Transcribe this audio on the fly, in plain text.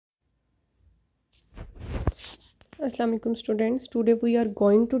Assalamu alaikum students. Today we are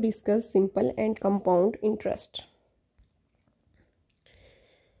going to discuss simple and compound interest.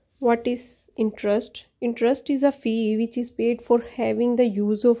 What is interest? Interest is a fee which is paid for having the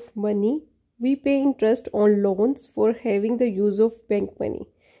use of money. We pay interest on loans for having the use of bank money.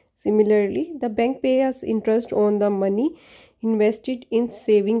 Similarly, the bank pays us interest on the money invested in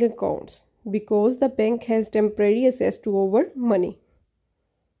saving accounts because the bank has temporary access to our money.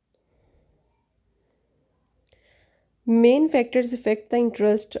 Main factors affect the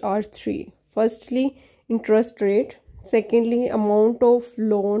interest are three. Firstly, interest rate. Secondly, amount of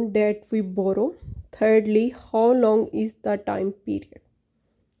loan that we borrow. Thirdly, how long is the time period.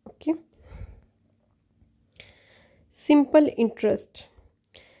 Okay. Simple interest.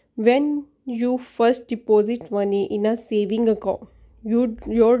 When you first deposit money in a saving account,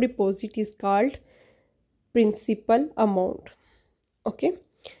 your deposit is called principal amount. Okay.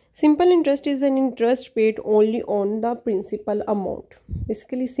 Simple interest is an interest paid only on the principal amount.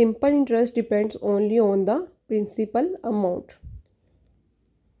 Basically, simple interest depends only on the principal amount.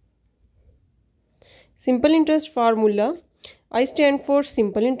 Simple interest formula. I stand for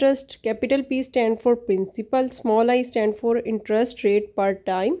simple interest, capital P stand for principal, small I stand for interest rate per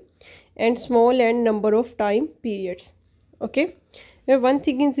time, and small n number of time periods. Okay. Now one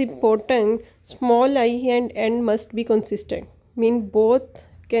thing is important, small I and n must be consistent. Mean both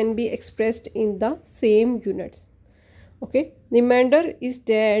can be expressed in the same units. Okay. Reminder is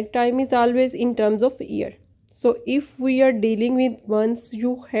that time is always in terms of year. So if we are dealing with months,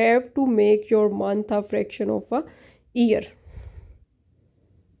 you have to make your month a fraction of a year.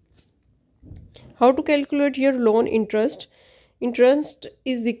 How to calculate your loan interest? Interest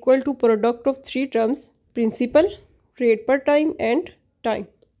is equal to product of three terms: principal, rate per time, and time.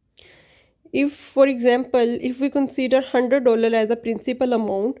 If, for example, if we consider $100 as a principal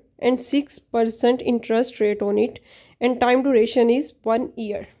amount and 6% interest rate on it and time duration is 1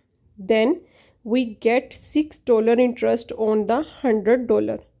 year, then we get $6 interest on the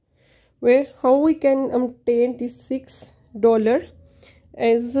 $100. Where how we can obtain this $6?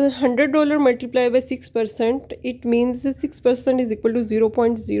 As $100 multiplied by 6%, it means 6% is equal to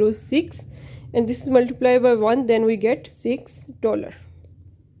 0.06, and this is multiplied by 1, then we get $6.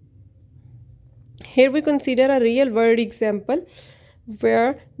 Here we consider a real world example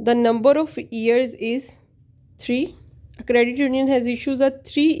where the number of years is 3. A credit union has issued a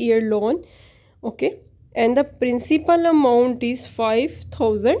 3-year loan, okay, and the principal amount is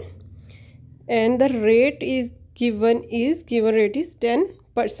 5,000 and the rate is given rate is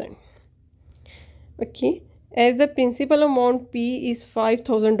 10%. Okay, as the principal amount P is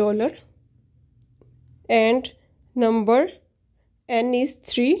 $5,000 and number N is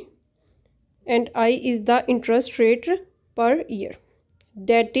 3 and I is the interest rate per year,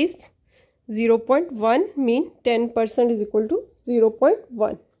 that is 0.1, mean 10% is equal to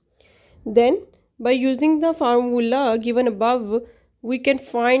 0.1. Then by using the formula given above, we can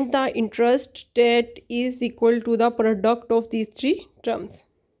find the interest that is equal to the product of these three terms,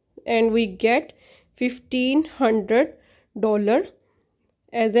 and we get $1,500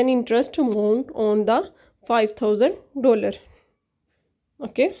 as an interest amount on the $5,000.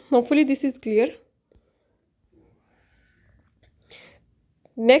 Okay, hopefully this is clear.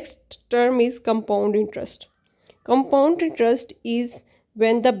 Next term is compound interest. Compound interest is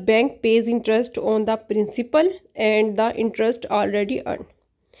when the bank pays interest on the principal and the interest already earned.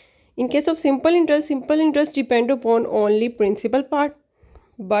 In case of simple interest depend upon only principal part,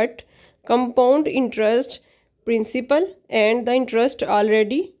 but compound interest, principal and the interest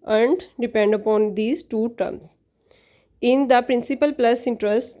already earned depend upon these two terms. In the principal plus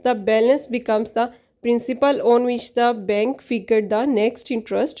interest, the balance becomes the principal on which the bank figured the next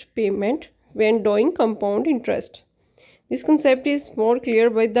interest payment when doing compound interest. This concept is more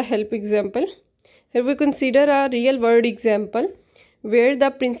clear by the help example. Here we consider a real world example where the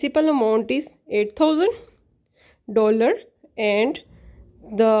principal amount is $8,000 and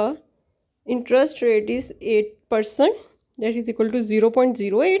the interest rate is 8%, that is equal to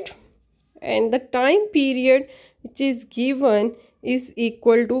 0.08, and the time period which is given is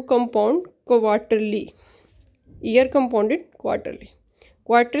equal to compound quarterly, year compounded quarterly.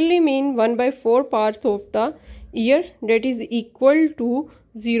 Quarterly mean 1/4 parts of the year, that is equal to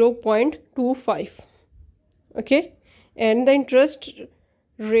 0.25. Okay, and the interest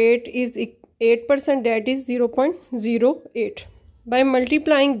rate is 8%, that is 0.08. By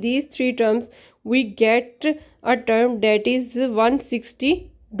multiplying these three terms, we get a term that is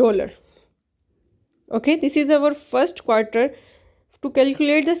 $160. Okay, this is our first quarter. To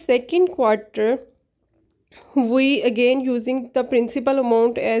calculate the second quarter, we again using the principal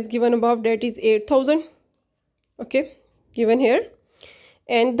amount as given above, that is 8,000. okay, given here.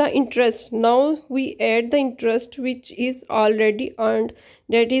 And the interest, now we add the interest which is already earned,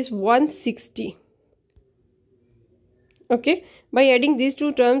 that is 160. Okay, by adding these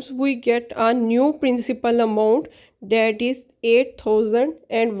two terms we get a new principal amount, that is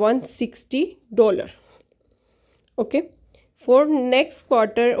 $8,160. Okay, for next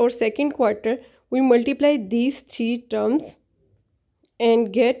quarter or second quarter we multiply these three terms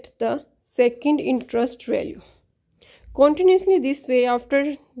and get the second interest value. Continuously this way,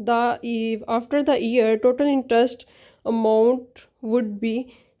 after the year, total interest amount would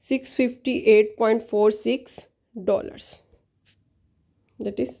be $658.46.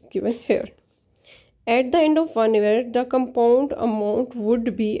 that is given here. At the end of 1 year, the compound amount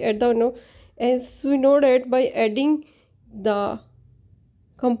would be, as we know that by adding the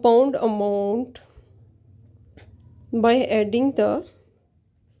compound amount, by adding the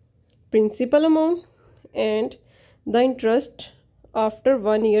principal amount and the interest after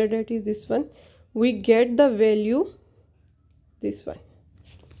 1 year, that is this one, we get the value, this one,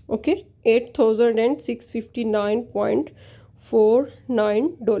 okay,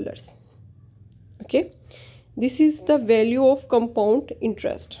 $8,659.49. okay, this is the value of compound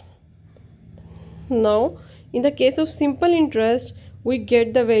interest. Now in the case of simple interest we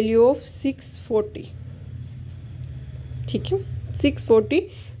get the value of 640. Okay,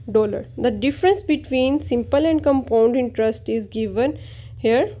 $640. The difference between simple and compound interest is given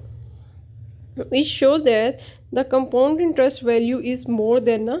here. It shows that the compound interest value is more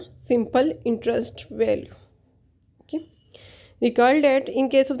than a simple interest value. Okay, recall that in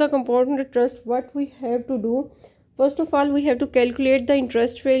case of the compound interest, what we have to do, first of all we have to calculate the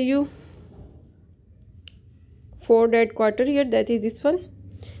interest value for that quarter year, that is this one.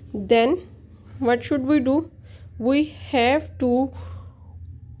 Then what should we do? We have to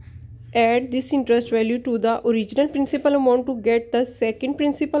add this interest value to the original principal amount to get the second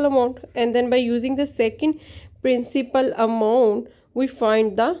principal amount, and then by using the second principal amount we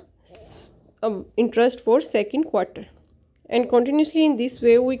find the interest for second quarter, and continuously in this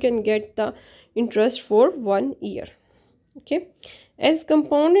way we can get the interest for 1 year. Okay, as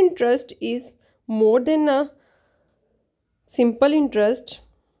compound interest is more than a simple interest.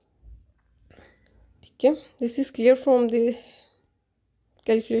 Okay, this is clear from the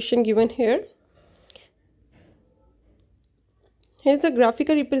calculation given here. Here's a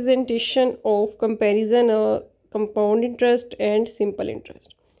graphical representation of comparison of compound interest and simple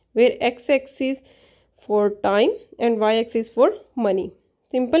interest, where x-axis for time and y-axis for money.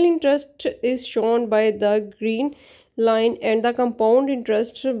 Simple interest is shown by the green line and the compound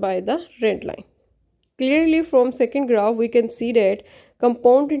interest by the red line. Clearly from second graph we can see that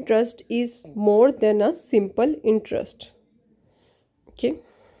compound interest is more than a simple interest. Okay,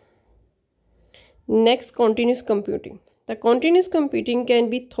 next, continuous computing. The continuous computing can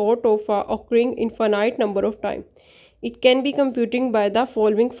be thought of occurring infinite number of times. It can be computing by the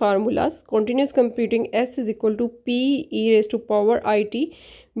following formulas. Continuous computing, S is equal to P e raised to power it,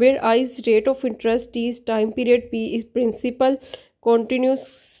 where I is rate of interest, T is time period, P is principal,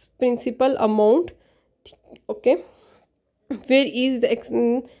 continuous principal amount, okay, where is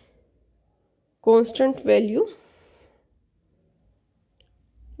the constant value.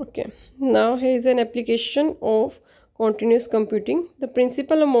 Okay, now here is an application of continuous computing. The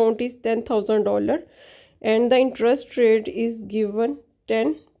principal amount is $10,000 and the interest rate is given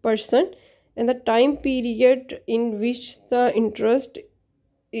 10%, and the time period in which the interest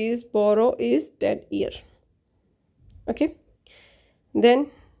is borrow is 10 years. Okay, then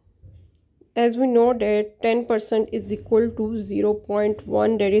as we know that 10% is equal to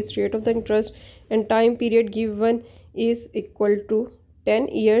 0.1, that is rate of the interest, and time period given is equal to 10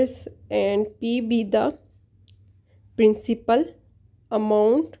 years, and P be the principal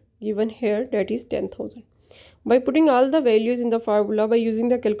amount given here, that is 10,000. By putting all the values in the formula, by using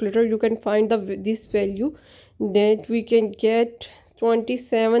the calculator, you can find this value, that we can get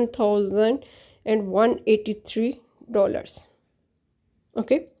 $27,183.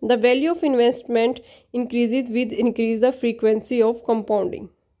 Okay, the value of investment increases with increase the frequency of compounding.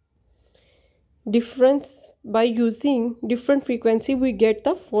 Difference, by using different frequency we get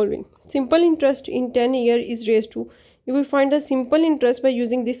the following. Simple interest in 10 years is raised to, if we find the simple interest by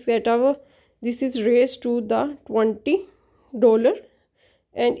using this setup, this is raised to the $20,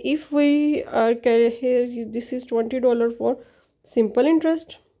 and if we are here, this is $20 for simple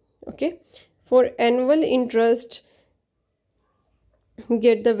interest. Okay, for annual interest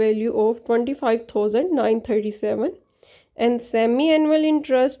get the value of 25,937, and semi-annual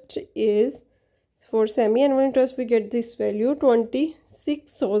interest is, for semi-annual interest we get this value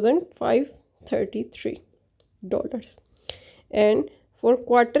 26,533. And for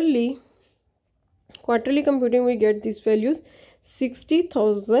quarterly computing, we get these values: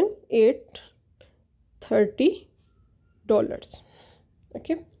 $60,830.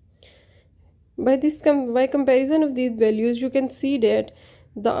 Okay, by comparison of these values, you can see that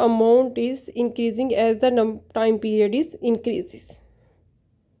the amount is increasing as the time period is increases.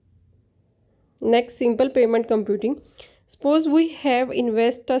 Next, simple payment computing. Suppose we have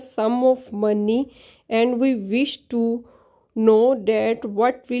invested a sum of money and we wish to know that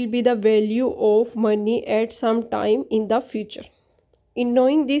what will be the value of money at some time in the future. In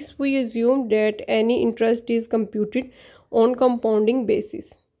knowing this, we assume that any interest is computed on compounding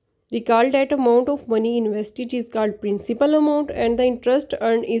basis. Recall that amount of money invested is called principal amount and the interest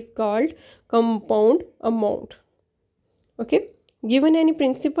earned is called compound amount. Okay, given any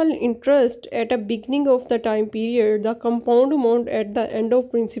principal interest at a beginning of the time period, the compound amount at the end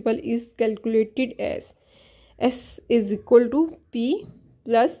of principal is calculated as S is equal to P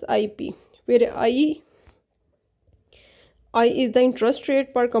plus IP, where I is the interest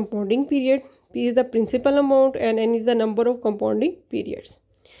rate per compounding period, P is the principal amount, and N is the number of compounding periods.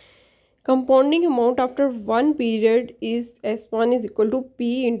 Compounding amount after one period is S1 is equal to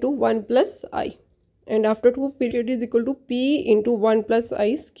P into 1 plus I, and after 2 periods is equal to P into 1 plus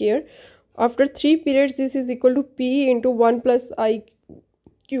I square. After 3 periods, this is equal to P into 1 plus I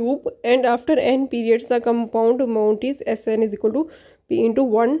cube, and after n periods, the compound amount is Sn is equal to P into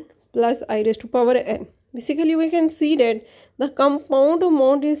 1 plus I raised to power n. Basically, we can see that the compound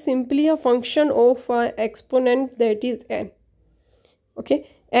amount is simply a function of an exponent, that is n. Okay,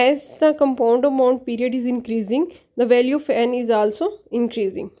 as the compound amount period is increasing, the value of n is also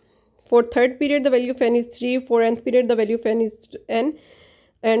increasing. For third period, the value of n is 3, for nth period, the value of n is n,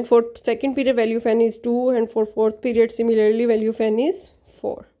 and for second period, value of n is 2, and for fourth period, similarly, value of n is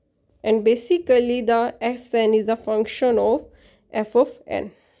 4. And basically, the Sn is a function of f of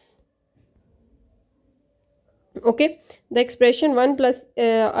n. Okay, the expression 1 plus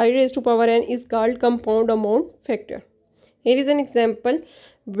I raised to power n is called compound amount factor. Here is an example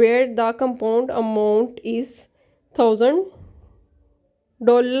where the compound amount is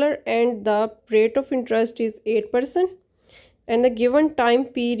 $1,000 and the rate of interest is 8%, and the given time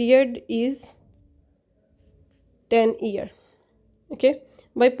period is 10 years. Okay,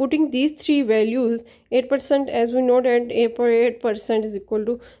 by putting these three values, 8%, as we know that 8% is equal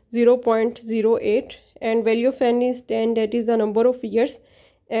to 0.08, and value of n is 10, that is the number of years,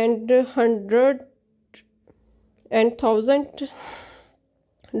 and 100 and $1,000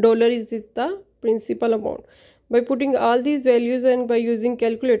 is the principal amount. By putting all these values and by using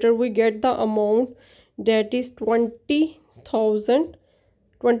calculator, we get the amount that is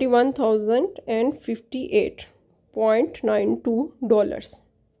 $21,058.92.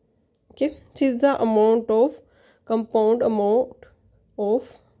 Okay, this is the amount of compound amount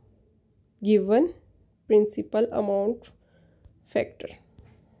of given principal amount factor.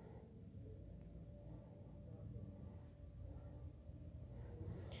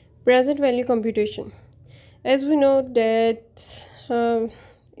 Present value computation. As we know that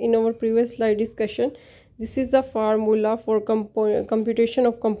in our previous slide discussion, this is the formula for computation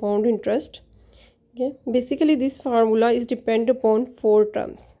of compound interest. Okay, basically this formula is dependent upon four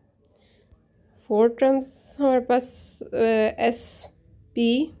terms. हमारे पास S,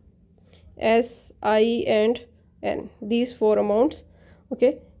 P, S, I and N, these four amounts.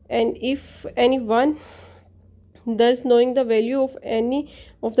 Okay, and if any one, thus knowing the value of any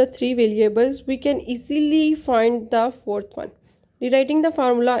of the three variables, we can easily find the fourth one. Rewriting the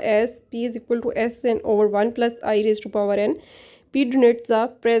formula as P is equal to Sn over 1 plus I raised to power n. P denotes the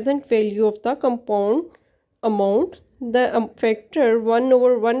present value of the compound amount. The factor 1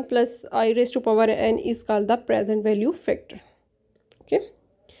 over 1 plus I raised to power n is called the present value factor. Okay.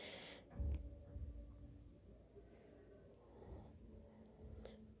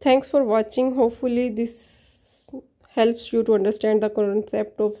 Thanks for watching. Hopefully this helps you to understand the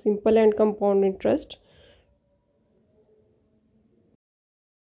concept of simple and compound interest.